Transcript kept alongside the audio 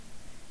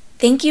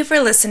Thank you for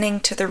listening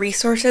to the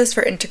Resources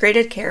for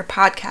Integrated Care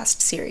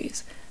podcast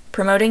series,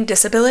 promoting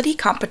disability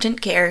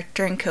competent care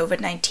during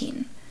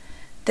COVID-19.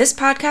 This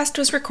podcast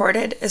was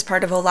recorded as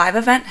part of a live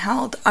event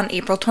held on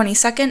April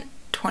 22nd,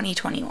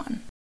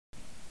 2021.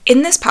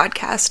 In this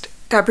podcast,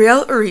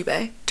 Gabrielle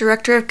Uribe,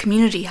 Director of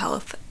Community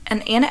Health,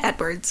 and Anna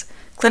Edwards,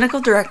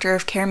 Clinical Director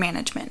of Care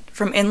Management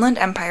from Inland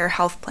Empire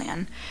Health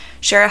Plan,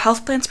 share a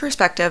health plan's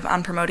perspective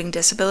on promoting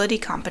disability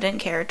competent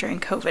care during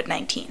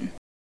COVID-19.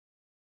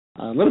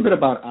 A little bit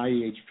about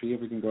IEHP,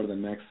 if we can go to the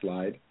next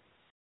slide.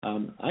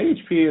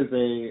 IEHP is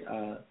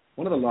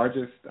one of the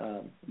largest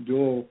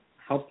dual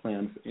health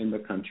plans in the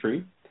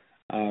country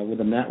with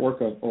a network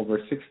of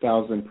over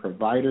 6,000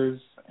 providers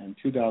and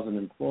 2,000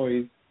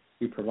 employees.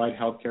 We provide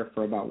healthcare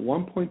for about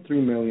 1.3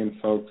 million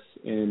folks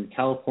in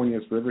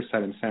California's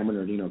Riverside and San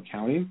Bernardino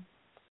counties,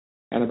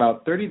 and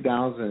about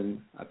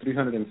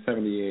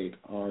 30,378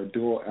 are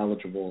dual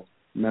eligible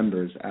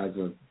members as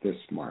of this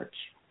March.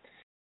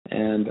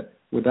 And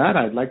with that,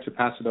 I'd like to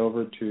pass it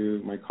over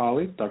to my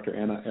colleague, Dr.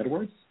 Anna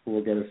Edwards, who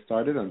will get us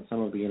started on some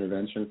of the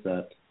interventions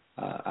that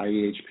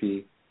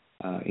IEHP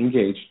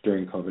engaged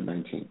during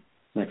COVID-19.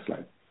 Next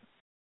slide.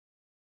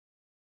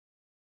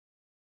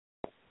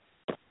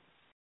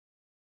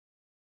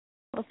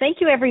 Well,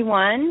 thank you,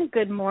 everyone.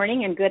 Good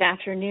morning and good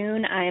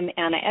afternoon. I'm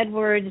Anna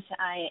Edwards.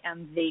 I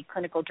am the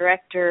Clinical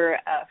Director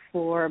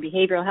for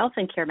Behavioral Health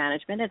and Care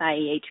Management at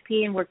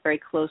IEHP and work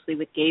very closely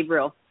with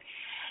Gabriel.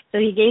 So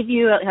he gave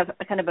you a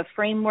kind of a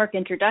framework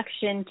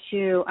introduction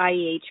to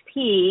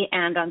IEHP,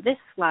 and on this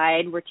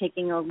slide, we're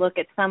taking a look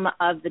at some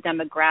of the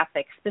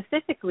demographics,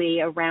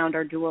 specifically around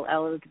our dual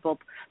eligible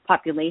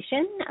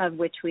population, of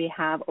which we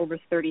have over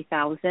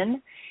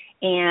 30,000.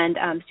 And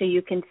so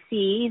you can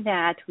see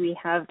that we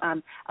have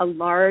a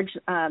large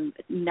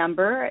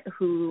number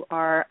who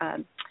are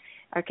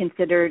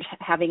considered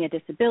having a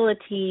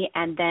disability,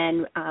 and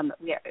then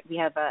we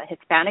have a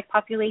Hispanic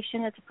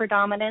population that's a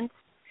predominance.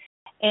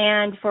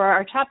 And for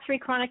our top three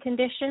chronic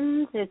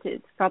conditions,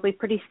 it's probably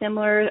pretty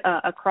similar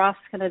across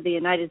kind of the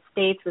United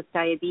States, with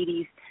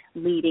diabetes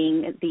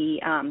leading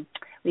the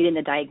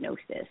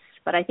diagnosis.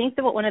 But I think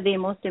that one of the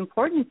most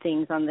important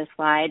things on this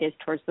slide is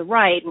towards the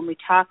right when we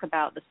talk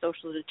about the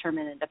social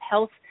determinant of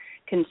health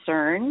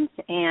concerns.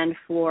 And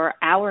for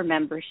our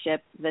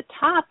membership, the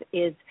top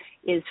is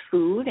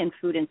food and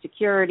food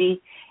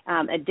insecurity.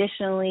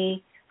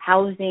 Additionally,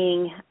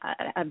 housing,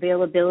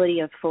 availability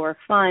for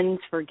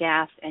funds, for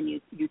gas, and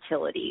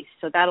utilities.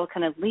 So that'll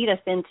kind of lead us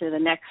into the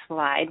next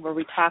slide, where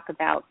we talk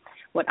about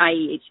what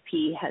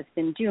IEHP has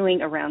been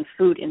doing around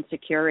food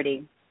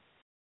insecurity.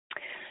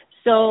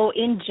 So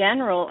in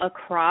general,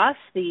 across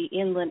the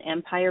Inland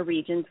Empire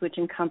regions, which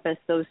encompass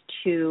those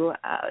two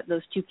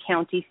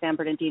counties, San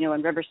Bernardino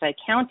and Riverside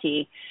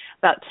County,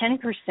 about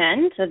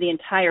 10% of the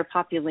entire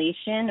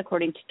population,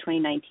 according to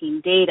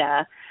 2019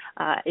 data,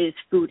 is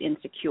food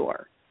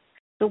insecure.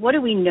 So what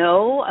do we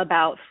know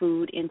about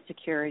food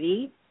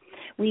insecurity?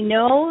 We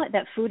know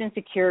that food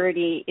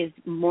insecurity is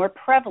more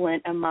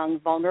prevalent among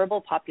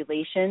vulnerable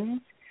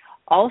populations.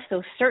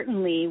 Also,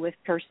 certainly with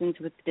persons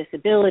with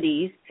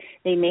disabilities,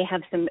 they may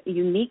have some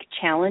unique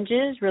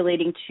challenges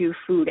relating to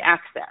food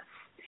access.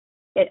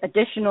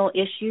 Additional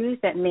issues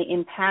that may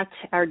impact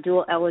our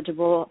dual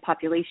eligible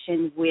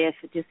population with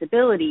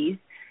disabilities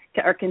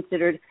are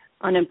considered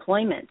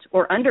unemployment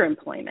or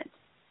underemployment,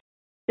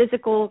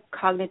 physical,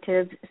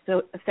 cognitive,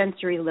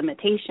 sensory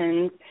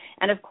limitations,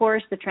 and of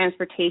course the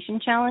transportation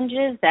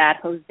challenges that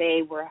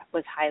Jose was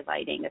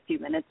highlighting a few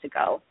minutes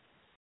ago.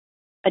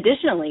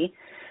 Additionally,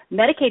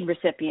 Medicaid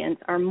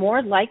recipients are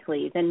more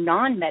likely than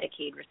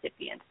non-Medicaid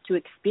recipients to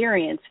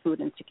experience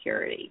food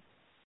insecurity.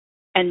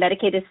 And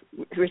Medicaid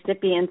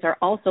recipients are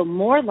also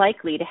more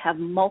likely to have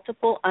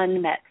multiple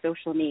unmet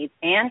social needs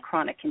and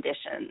chronic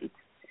conditions.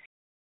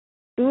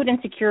 Food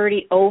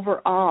insecurity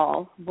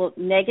overall will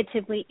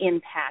negatively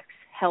impact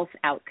health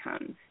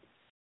outcomes.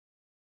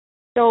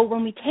 So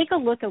when we take a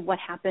look at what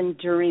happened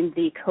during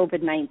the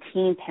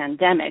COVID-19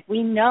 pandemic,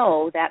 we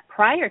know that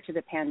prior to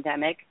the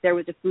pandemic, there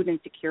was a food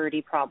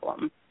insecurity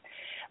problem.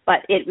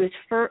 But it was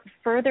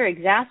further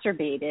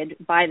exacerbated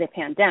by the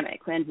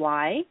pandemic. And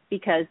why?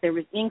 Because there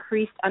was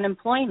increased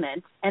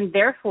unemployment, and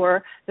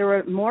therefore there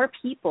were more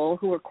people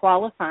who were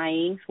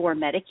qualifying for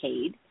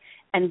Medicaid,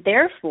 and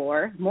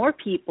therefore more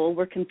people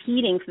were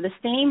competing for the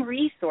same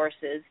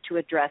resources to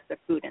address their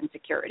food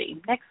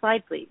insecurity. Next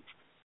slide, please.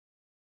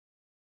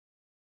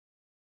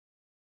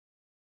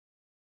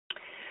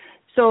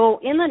 So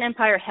Inland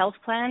Empire Health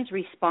Plan's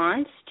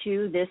response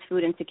to this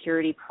food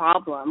insecurity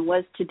problem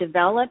was to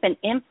develop and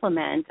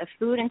implement a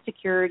food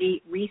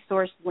insecurity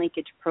resource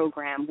linkage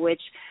program,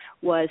 which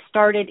was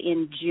started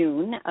in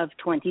June of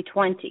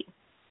 2020.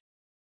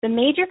 The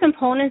major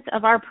components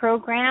of our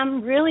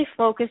program really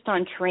focused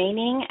on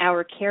training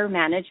our care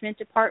management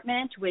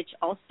department, which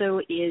also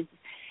is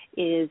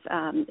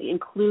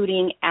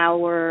including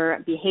our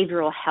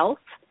behavioral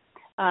health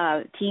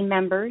team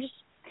members.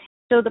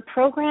 So the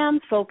program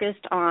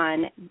focused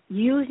on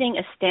using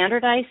a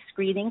standardized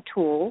screening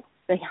tool,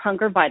 the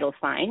Hunger Vital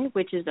Sign,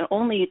 which is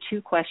only a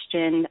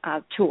 2-question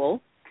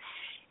tool,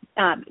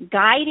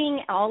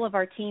 guiding all of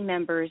our team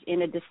members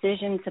in a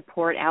decision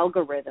support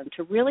algorithm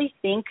to really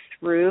think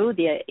through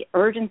the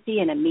urgency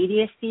and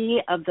immediacy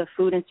of the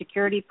food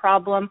insecurity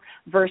problem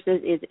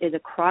versus is a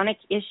chronic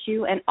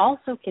issue, and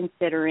also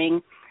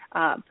considering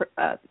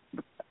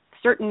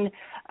certain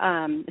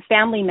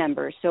family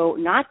members. So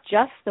not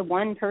just the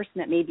one person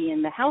that may be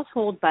in the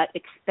household, but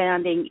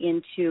expanding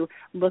into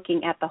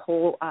looking at the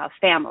whole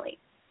family.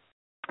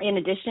 In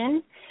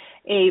addition,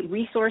 a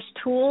resource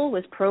tool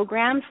was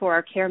programmed for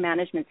our care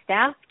management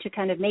staff to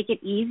kind of make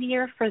it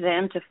easier for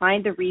them to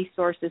find the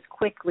resources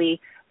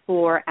quickly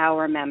for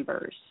our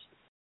members.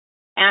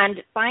 And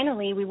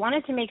finally, we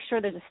wanted to make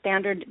sure there's a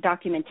standard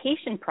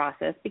documentation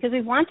process because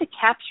we want to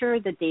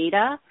capture the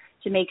data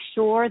to make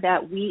sure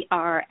that we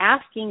are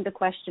asking the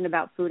question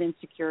about food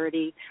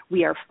insecurity.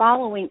 We are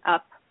following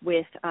up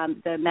with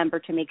the member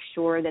to make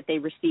sure that they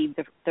receive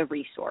the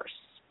resource.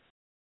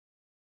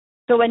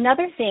 So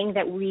another thing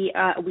that we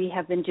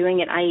have been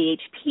doing at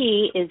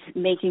IEHP is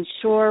making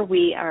sure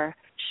we are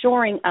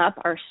shoring up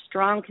our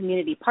strong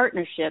community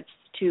partnerships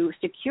to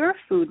secure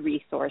food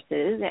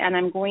resources. And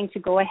I'm going to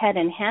go ahead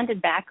and hand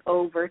it back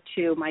over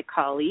to my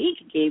colleague,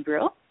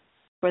 Gabriel,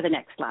 for the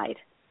next slide.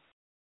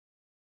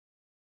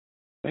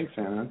 Thanks,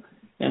 Anna.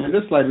 And in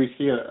this slide, we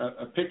see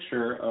a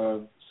picture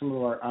of some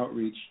of our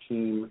outreach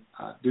team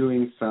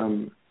doing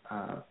some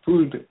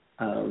food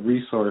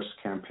resource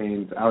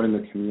campaigns out in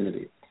the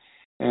community.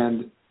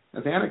 And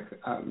as Anna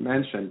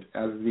mentioned,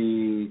 as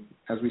we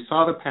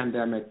saw the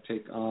pandemic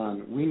take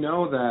on, we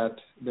know that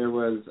there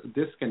was a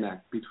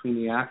disconnect between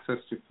the access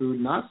to food,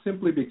 not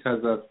simply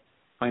because of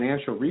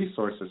financial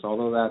resources,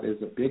 although that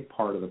is a big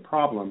part of the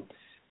problem,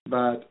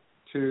 but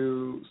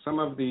to some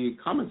of the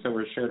comments that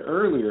were shared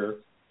earlier,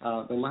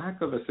 the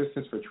lack of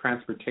assistance for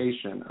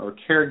transportation or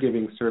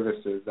caregiving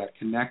services that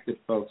connected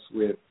folks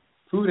with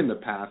food in the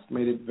past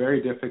made it very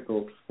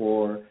difficult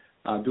for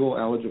dual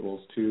eligibles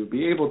to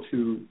be able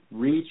to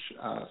reach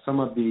some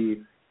of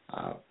the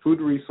food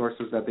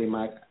resources that they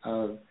might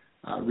have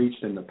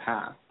reached in the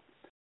past.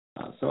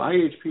 So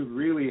IEHP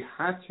really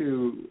had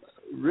to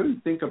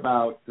really think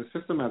about the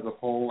system as a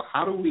whole.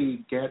 How do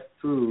we get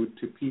food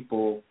to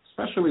people,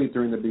 especially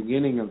during the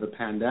beginning of the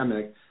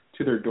pandemic,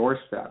 to their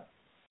doorstep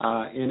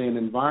in an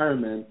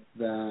environment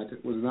that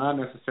was not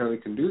necessarily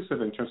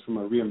conducive in terms from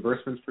a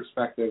reimbursements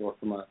perspective or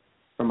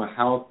from a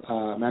health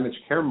managed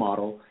care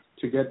model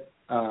to get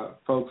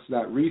folks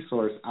that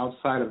resource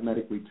outside of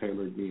medically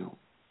tailored meals.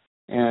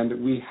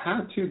 And we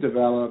had to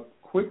develop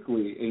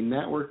quickly a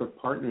network of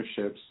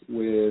partnerships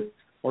with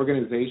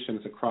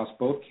organizations across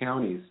both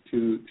counties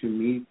to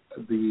meet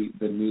the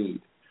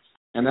need.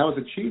 And that was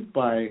achieved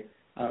by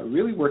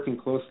really working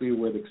closely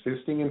with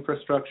existing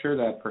infrastructure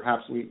that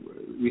perhaps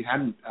we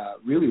hadn't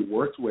really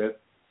worked with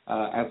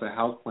as a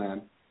health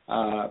plan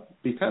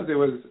because it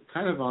was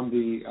kind of on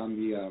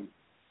the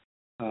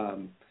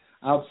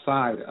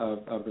outside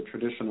of the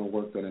traditional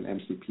work that an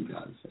MCP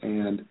does.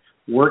 And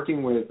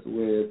working with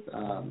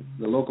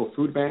the local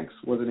food banks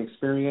was an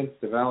experience,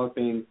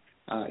 developing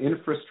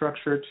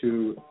infrastructure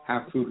to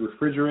have food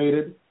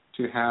refrigerated,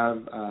 to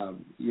have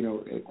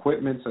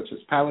equipment such as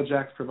pallet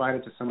jacks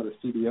provided to some of the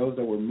CBOs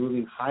that were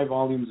moving high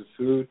volumes of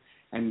food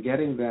and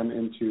getting them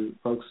into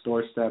folks'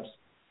 doorsteps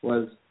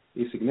was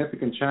a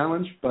significant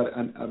challenge, but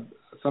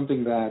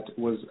something that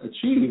was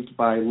achieved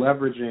by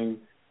leveraging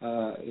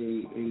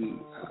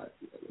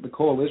the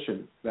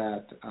coalition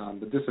that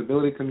the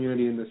disability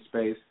community in this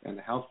space and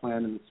the health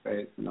plan in this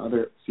space and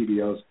other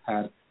CBOs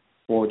had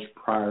forged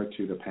prior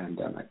to the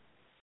pandemic.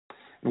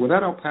 And with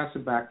that, I'll pass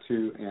it back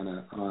to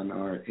Anna on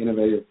our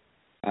innovative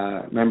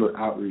member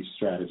outreach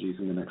strategies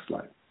in the next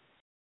slide.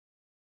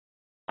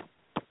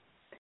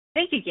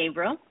 Thank you,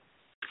 Gabriel.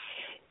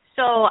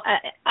 So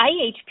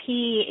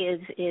IEHP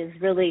is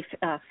really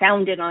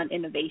founded on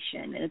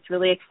innovation, and it's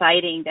really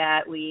exciting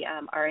that we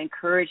are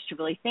encouraged to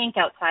really think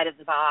outside of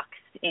the box,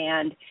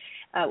 and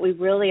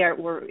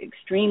we're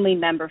extremely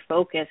member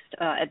focused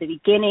at the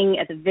beginning,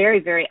 at the very,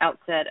 very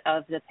outset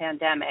of the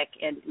pandemic,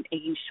 and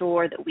making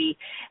sure that we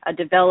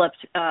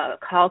developed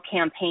call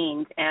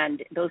campaigns,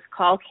 and those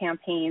call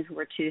campaigns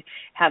were to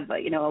have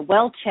a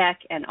well check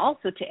and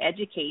also to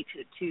educate,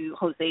 to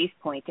Jose's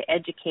point, to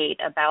educate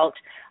about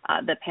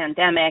the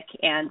pandemic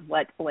and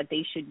what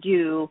they should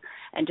do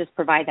and just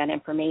provide that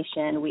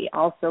information. We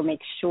also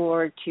make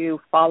sure to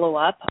follow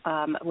up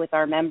with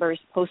our members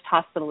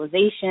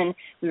post-hospitalization.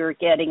 We were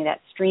getting that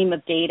stream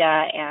of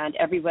data, and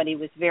everybody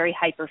was very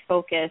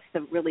hyper-focused.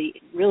 The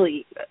really,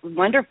 really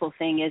wonderful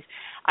thing is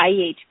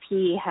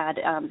IEHP had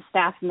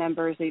staff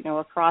members,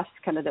 across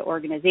kind of the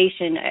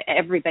organization.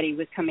 Everybody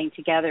was coming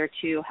together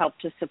to help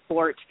to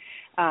support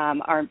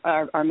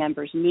our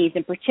members' needs,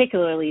 and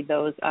particularly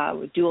those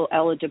dual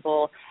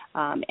eligible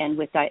and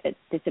with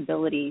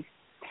disabilities.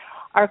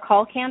 Our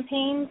call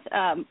campaigns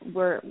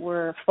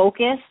were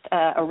focused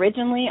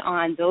originally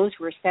on those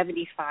who are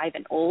 75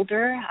 and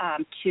older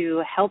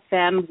to help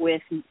them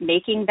with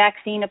making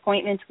vaccine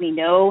appointments. We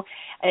know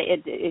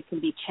it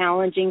can be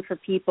challenging for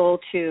people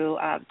to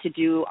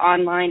do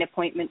online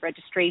appointment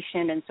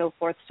registration and so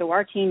forth. So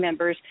our team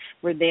members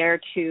were there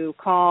to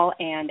call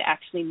and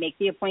actually make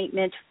the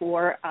appointment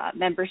for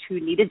members who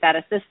needed that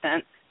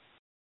assistance.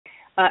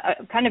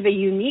 Kind of a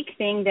unique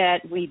thing that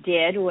we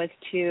did was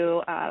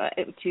to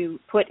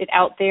put it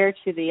out there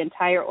to the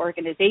entire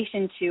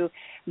organization to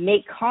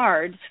make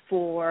cards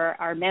for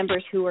our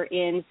members who are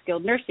in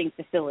skilled nursing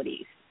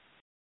facilities.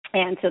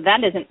 And so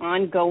that is an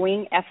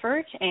ongoing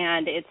effort,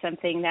 and it's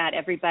something that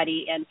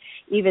everybody and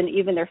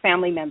even their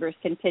family members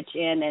can pitch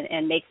in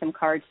and make some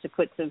cards to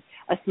put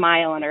a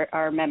smile on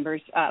our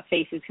members'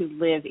 faces who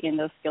live in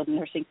those skilled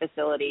nursing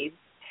facilities.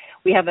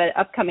 We have an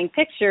upcoming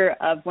picture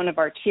of one of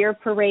our cheer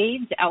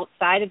parades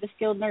outside of the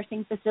skilled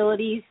nursing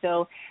facilities.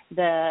 So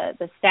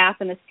the staff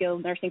in the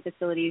skilled nursing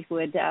facilities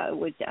would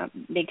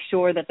make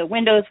sure that the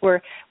windows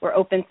were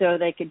open so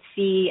they could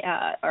see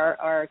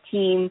our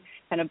team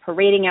kind of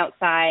parading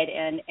outside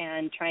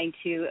and trying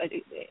to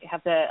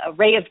have the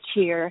array of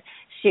cheer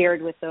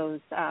shared with those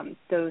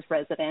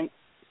residents.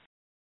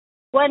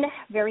 One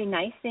very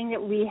nice thing that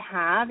we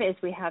have is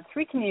we have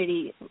 3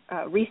 community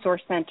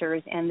resource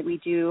centers, and we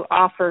do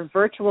offer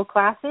virtual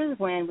classes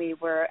when we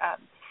were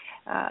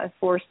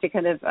forced to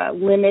kind of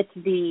limit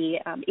the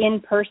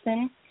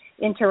in-person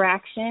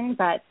interaction,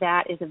 but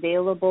that is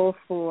available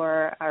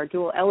for our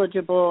dual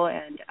eligible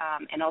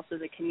and also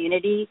the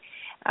community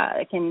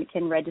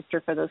can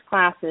register for those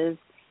classes.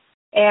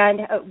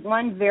 And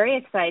one very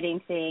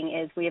exciting thing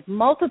is we have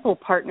multiple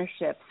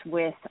partnerships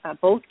with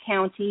both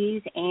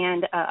counties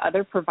and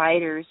other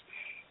providers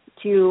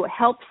to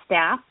help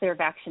staff their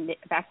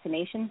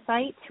vaccination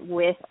sites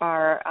with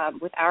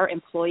our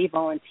employee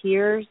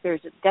volunteers. There's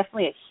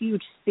definitely a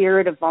huge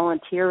spirit of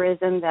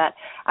volunteerism that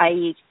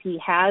IEHP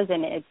has,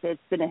 and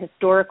it's been a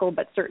historical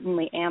but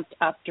certainly amped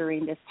up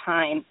during this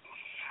time.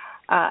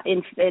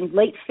 In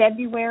late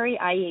February,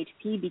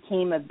 IEHP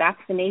became a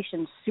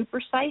vaccination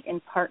super site in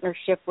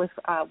partnership with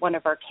one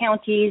of our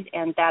counties,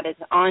 and that is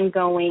an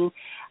ongoing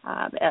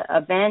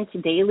event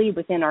daily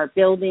within our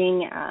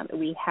building.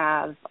 We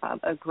have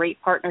a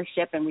great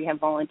partnership, and we have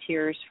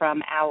volunteers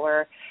from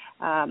our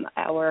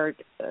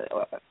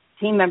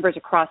team members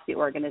across the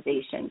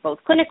organization, both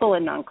clinical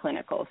and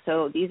non-clinical.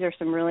 So these are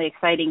some really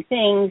exciting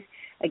things.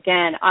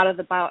 Again, out of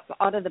the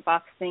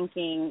box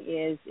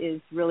thinking is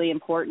really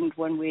important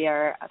when we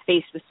are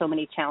faced with so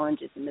many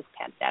challenges in this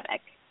pandemic.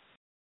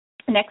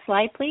 Next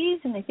slide, please.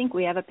 And I think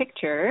we have a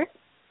picture.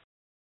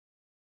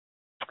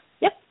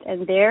 Yep,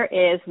 and there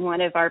is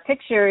one of our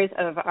pictures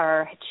of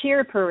our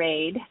cheer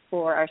parade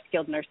for our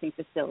skilled nursing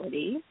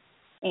facility.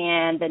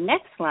 And the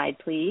next slide,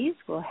 please,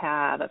 we'll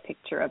have a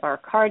picture of our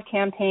card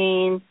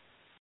campaign.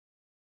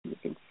 You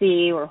can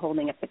see we're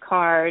holding up the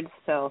cards.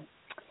 So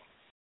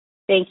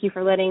thank you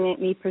for letting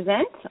me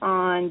present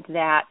on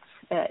that,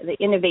 the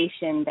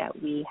innovation that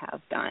we have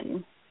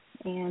done.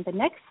 And the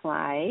next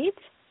slide.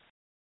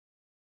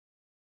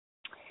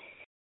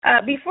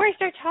 Before I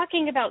start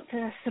talking about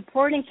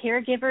supporting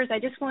caregivers, I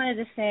just wanted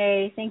to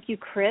say thank you,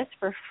 Chris,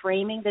 for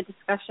framing the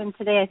discussion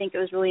today. I think it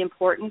was really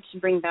important to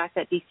bring back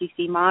that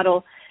DCC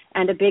model.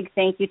 And a big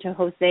thank you to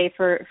Jose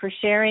for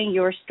sharing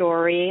your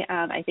story.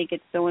 I think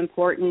it's so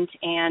important,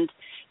 and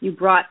you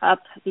brought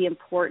up the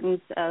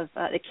importance of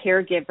the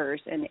caregivers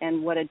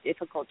and what a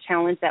difficult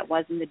challenge that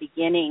was in the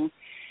beginning.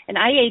 And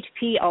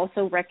IEHP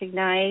also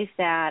recognized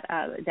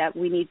that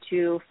we need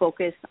to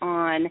focus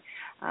on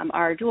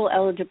our dual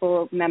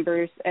eligible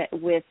members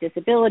with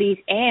disabilities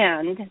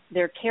and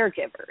their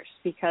caregivers,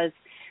 because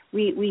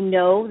we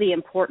know the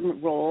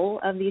important role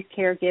of these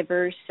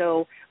caregivers.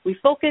 So we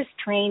focus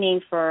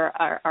training for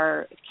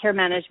our care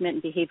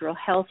management and behavioral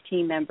health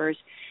team members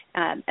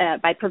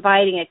by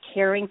providing a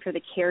caring for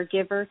the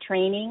caregiver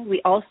training.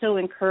 We also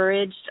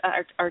encouraged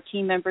our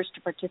team members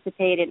to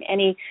participate in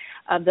any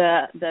of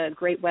the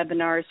great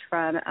webinars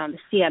from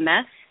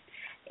CMS.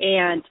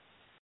 And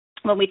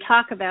when we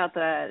talk about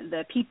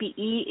the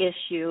PPE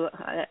issue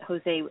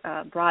Jose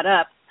brought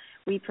up,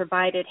 we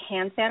provided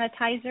hand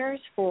sanitizers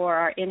for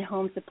our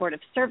in-home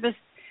supportive service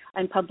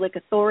and public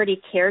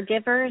authority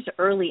caregivers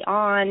early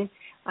on.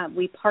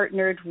 We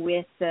partnered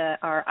with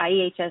our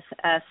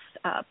IHSS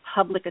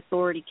Public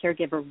Authority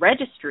Caregiver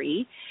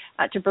Registry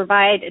to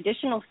provide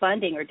additional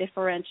funding or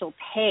differential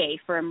pay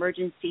for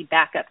emergency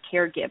backup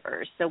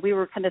caregivers. So we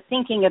were kind of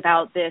thinking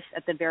about this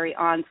at the very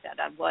onset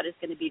on what is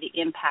going to be the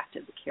impact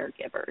of the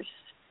caregivers.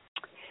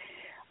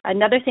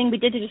 Another thing we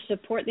did to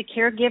support the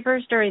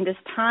caregivers during this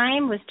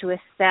time was to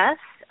assess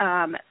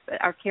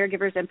our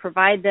caregivers and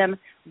provide them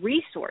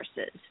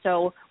resources.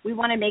 So we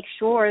want to make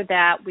sure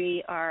that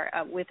we are,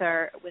 with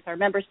our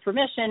members'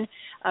 permission,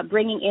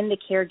 bringing in the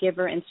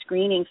caregiver and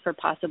screening for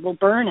possible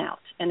burnout.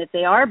 And if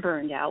they are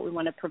burned out, we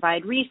want to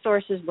provide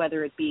resources,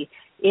 whether it be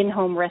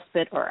in-home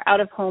respite or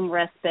out-of-home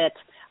respite,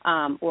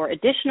 or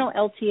additional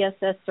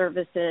LTSS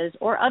services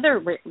or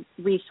other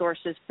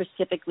resources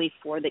specifically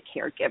for the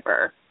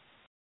caregiver.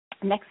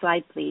 Next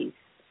slide, please.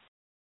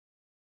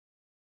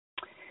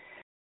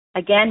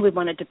 Again, we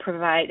wanted to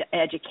provide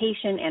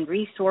education and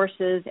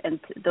resources, and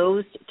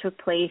those took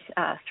place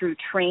through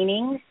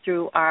trainings,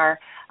 through our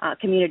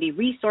community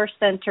resource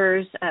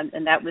centers,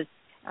 and that was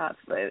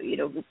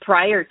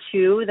prior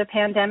to the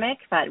pandemic.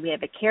 But we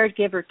have a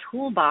caregiver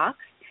toolbox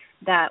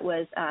that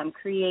was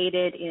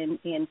created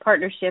in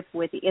partnership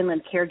with the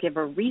Inland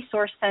Caregiver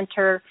Resource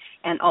Center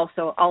and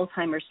also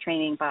Alzheimer's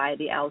training by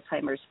the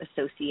Alzheimer's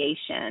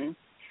Association.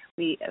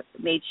 We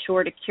made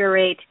sure to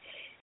curate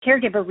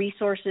caregiver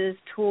resources,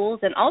 tools,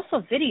 and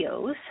also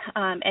videos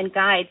and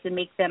guides and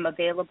make them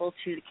available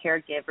to the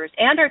caregivers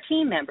and our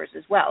team members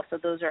as well. So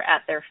those are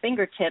at their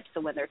fingertips.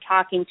 So when they're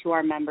talking to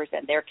our members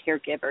and their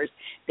caregivers,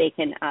 they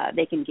can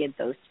give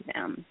those to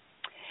them.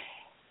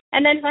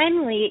 And then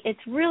finally, it's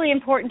really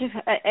important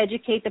to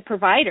educate the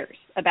providers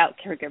about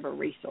caregiver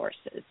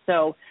resources.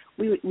 So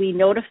we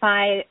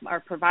notify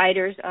our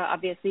providers,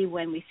 obviously,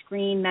 when we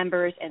screen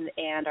members,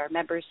 and our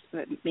members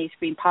may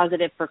screen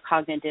positive for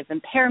cognitive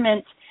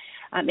impairment,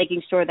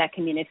 making sure that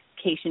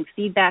communication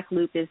feedback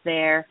loop is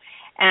there.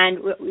 And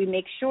we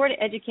make sure to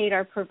educate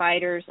our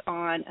providers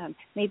on,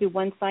 maybe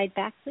one slide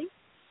back, please.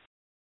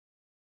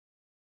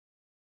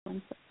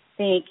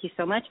 Thank you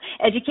so much.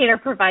 Educate our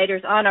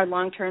providers on our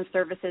long-term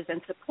services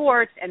and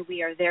supports, and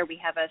we are there. We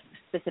have a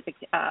specific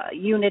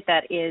unit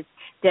that is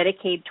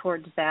dedicated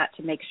towards that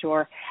to make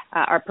sure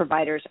our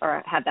providers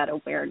have that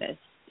awareness.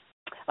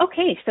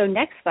 Okay, so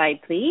next slide,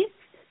 please.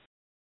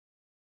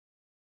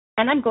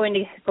 And I'm going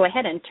to go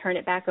ahead and turn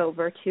it back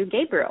over to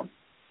Gabriel.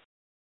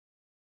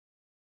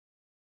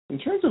 In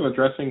terms of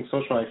addressing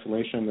social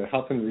isolation, the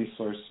Health and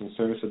Resource and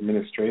Service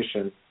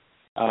Administration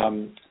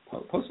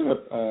posted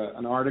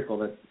an article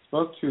that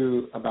spoke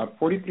to about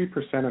 43%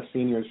 of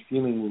seniors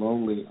feeling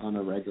lonely on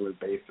a regular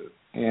basis.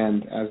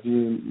 And as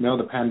you know,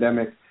 the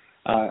pandemic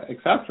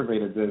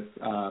exacerbated this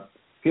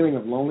feeling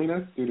of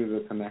loneliness due to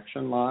the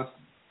connection loss.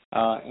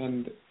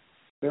 And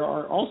there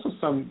are also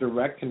some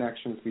direct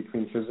connections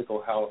between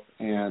physical health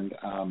and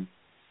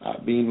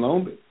being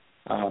lonely.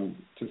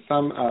 To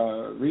some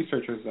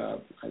researchers,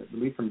 I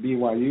believe from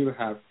BYU,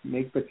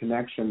 make the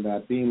connection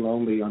that being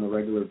lonely on a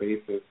regular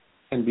basis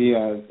can be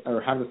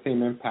or have the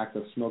same impact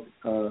of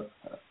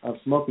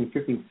smoking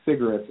 15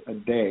 cigarettes a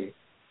day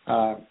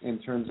in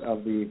terms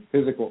of the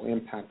physical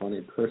impact on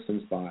a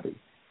person's body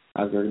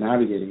as they're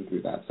navigating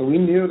through that. So we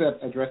knew that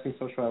addressing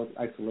social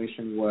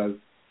isolation was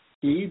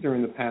key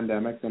during the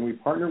pandemic. Then we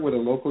partnered with a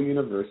local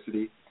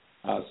university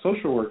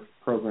social work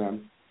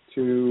program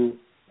to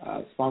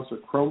sponsor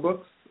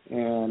Chromebooks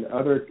and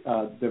other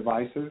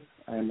devices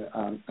and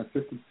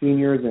assisted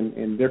seniors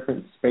in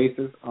different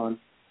spaces on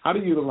how to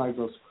utilize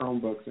those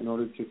Chromebooks in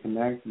order to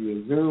connect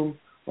via Zoom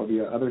or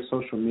via other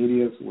social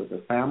medias with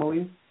their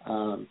families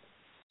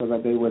so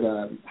that they would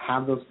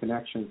have those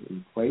connections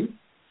in place.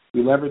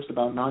 We leveraged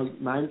about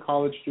nine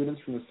college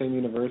students from the same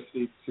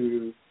university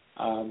to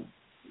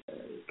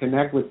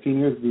connect with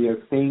seniors via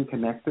staying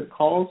connected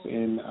calls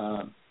in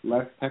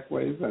less tech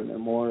ways and a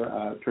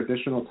more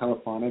traditional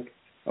telephonic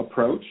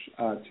approach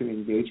to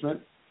engagement.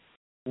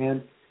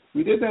 And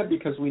we did that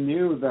because we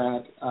knew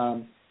that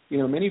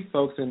many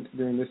folks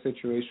during this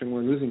situation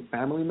were losing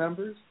family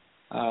members,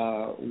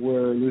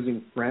 were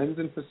losing friends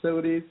in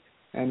facilities,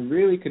 and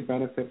really could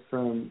benefit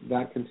from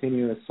that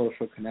continuous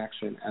social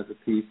connection as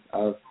a piece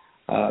of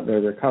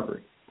their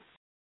recovery.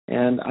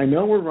 And I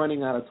know we're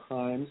running out of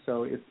time,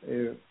 so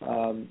if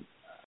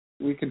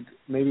we could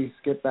maybe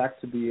skip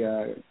back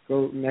to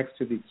go next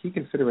to the key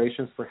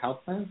considerations for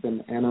health plans,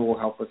 and Anna will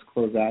help us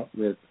close out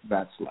with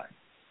that slide.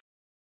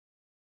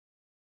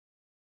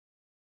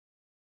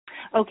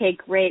 Okay,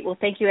 great. Well,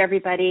 thank you,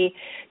 everybody.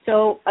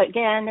 So,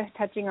 again,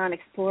 touching on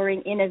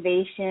exploring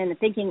innovation,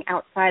 thinking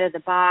outside of the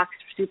box,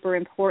 super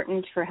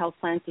important for health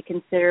plans to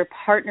consider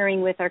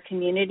partnering with our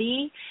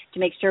community to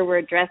make sure we're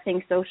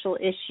addressing social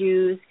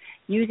issues,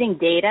 using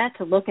data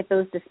to look at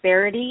those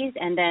disparities,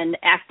 and then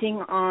acting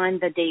on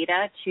the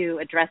data to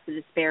address the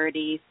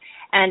disparities.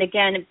 And,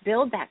 again,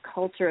 build that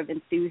culture of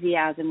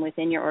enthusiasm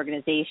within your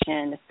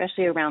organization,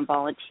 especially around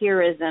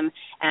volunteerism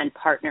and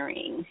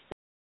partnering.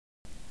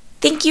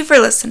 Thank you for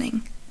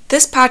listening.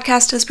 This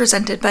podcast is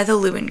presented by the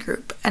Lewin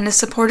Group and is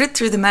supported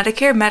through the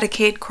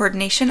Medicare-Medicaid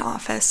Coordination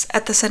Office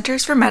at the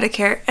Centers for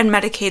Medicare and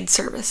Medicaid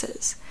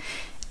Services.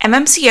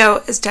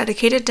 MMCO is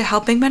dedicated to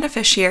helping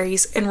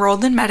beneficiaries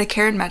enrolled in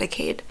Medicare and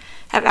Medicaid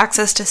have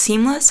access to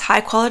seamless,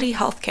 high-quality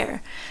health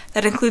care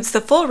that includes the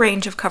full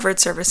range of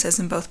covered services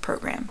in both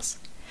programs.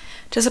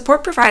 To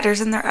support providers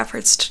in their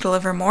efforts to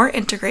deliver more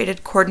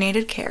integrated,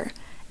 coordinated care,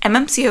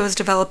 MMCO is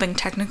developing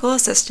technical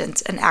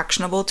assistance and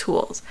actionable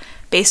tools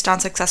based on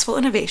successful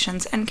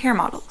innovations and care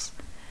models.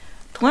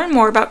 To learn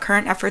more about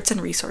current efforts and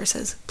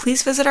resources,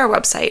 please visit our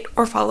website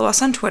or follow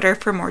us on Twitter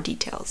for more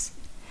details.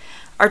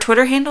 Our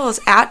Twitter handle is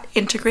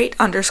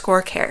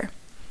 @integrate_care.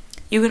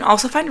 You can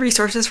also find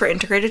resources for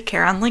integrated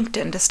care on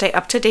LinkedIn to stay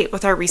up to date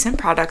with our recent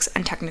products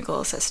and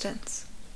technical assistance.